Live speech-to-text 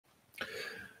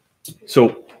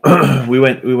So we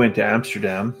went to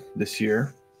Amsterdam this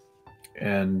year,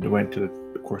 and went to,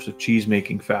 of course, a cheese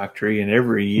making factory. And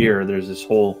every year there's this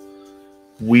whole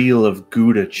wheel of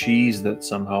Gouda cheese that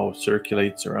somehow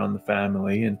circulates around the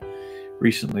family. And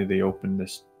recently they opened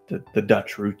the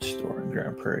Dutch Roots store in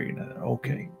Grand Prairie, and I thought,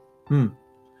 okay,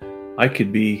 I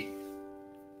could be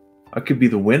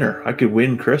the winner. I could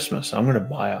win Christmas. I'm gonna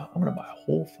buy a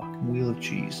whole fucking wheel of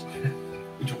cheese.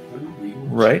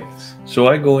 Right? So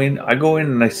I go in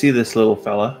and I see this little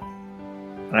fella,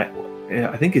 and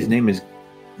I think his name is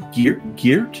Geert.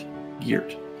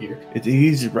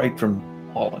 He's right from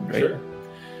Holland, right? Sure.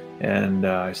 And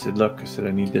I said, look,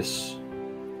 I need this.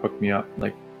 Hook me up.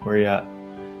 Like, where you at?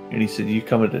 And he said, you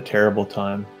come at a terrible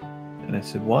time. And I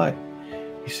said, why?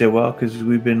 He said, well, because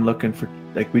we've been looking for,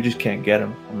 like, we just can't get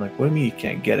him. I'm like, what do you mean you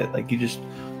can't get it? Like, you just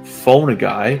phone a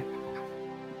guy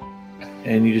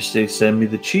and you just say, send me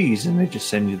the cheese, and they just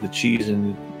send you the cheese,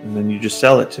 and then you just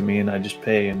sell it to me, and I just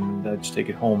pay, and I just take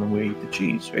it home and we eat the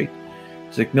cheese, right?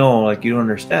 It's like, no, like, you don't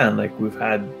understand. Like, we've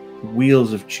had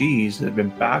wheels of cheese that have been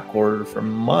back ordered for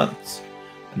months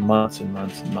and months and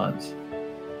months and months.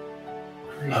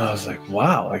 I was like,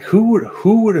 wow, like who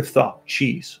would have thought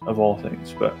cheese of all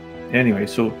things? But anyway,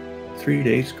 so 3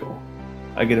 days ago,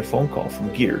 I get a phone call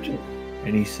from Geert,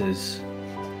 and he says,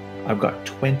 I've got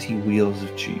 20 wheels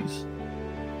of cheese.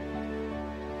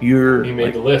 He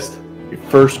made the list. Your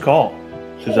first call.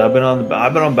 Says, I've been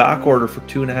on back order for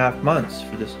 2.5 months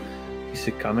for this. He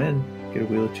said, come in, get a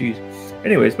wheel of cheese.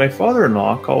 Anyways, my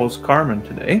father-in-law calls Carmen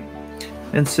today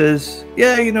and says,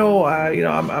 yeah,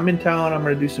 I'm in town. I'm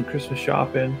going to do some Christmas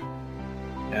shopping.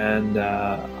 And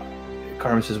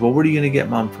Carmen says, well, what are you going to get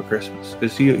Mom for Christmas?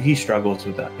 Because he struggles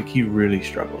with that. Like, he really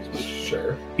struggles with it.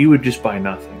 Sure. He would just buy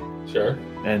nothing. Sure.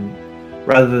 And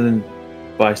rather than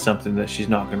buy something that she's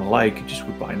not going to like, he just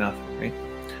would buy nothing, right?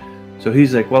 So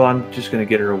he's like, well, I'm just going to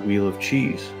get her a wheel of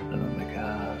cheese. And I'm like,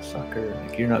 sucker.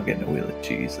 Like, you're not getting a wheel of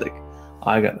cheese. Like,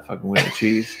 I got the fucking wheel of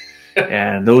cheese.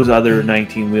 And those other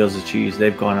 19 wheels of cheese,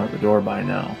 they've gone out the door by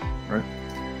now, right?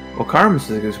 Well, Carmen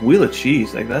says, this wheel of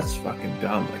cheese, like, that's fucking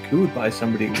dumb. Like, who would buy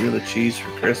somebody a wheel of cheese for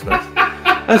Christmas?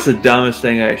 That's the dumbest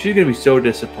thing. She's going to be so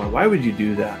disappointed. Why would you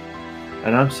do that?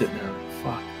 And I'm sitting there like,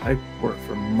 fuck, I worked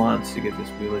for months to get this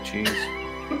wheel of cheese.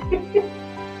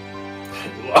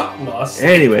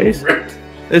 Anyways,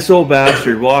 this old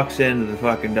bastard walks into the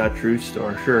fucking Dutch Roots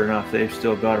store. Sure enough, they've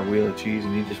still got a wheel of cheese,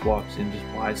 and he just walks in, just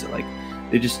buys it. Like,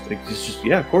 they just, like, it's just,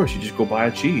 yeah, of course, you just go buy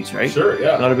a cheese, right? Sure,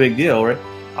 yeah. Not a big deal, right?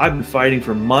 I've been fighting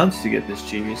for months to get this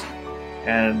cheese,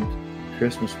 and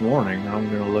Christmas morning, I'm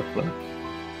gonna look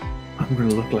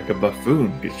like a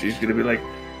buffoon, because she's gonna be like,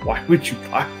 why would you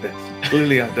buy this?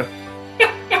 Clearly, I don't.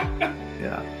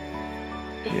 Yeah.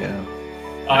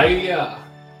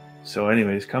 So,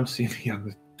 anyways, come see me on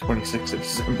the 26th of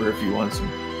December if you want some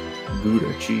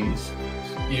Gouda cheese.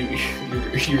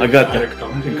 I got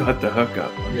the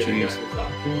hookup on cheese.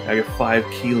 I got 5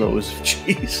 kilos of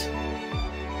cheese.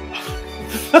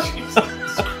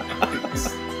 Jesus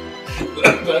Christ.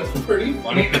 That's pretty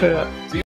funny.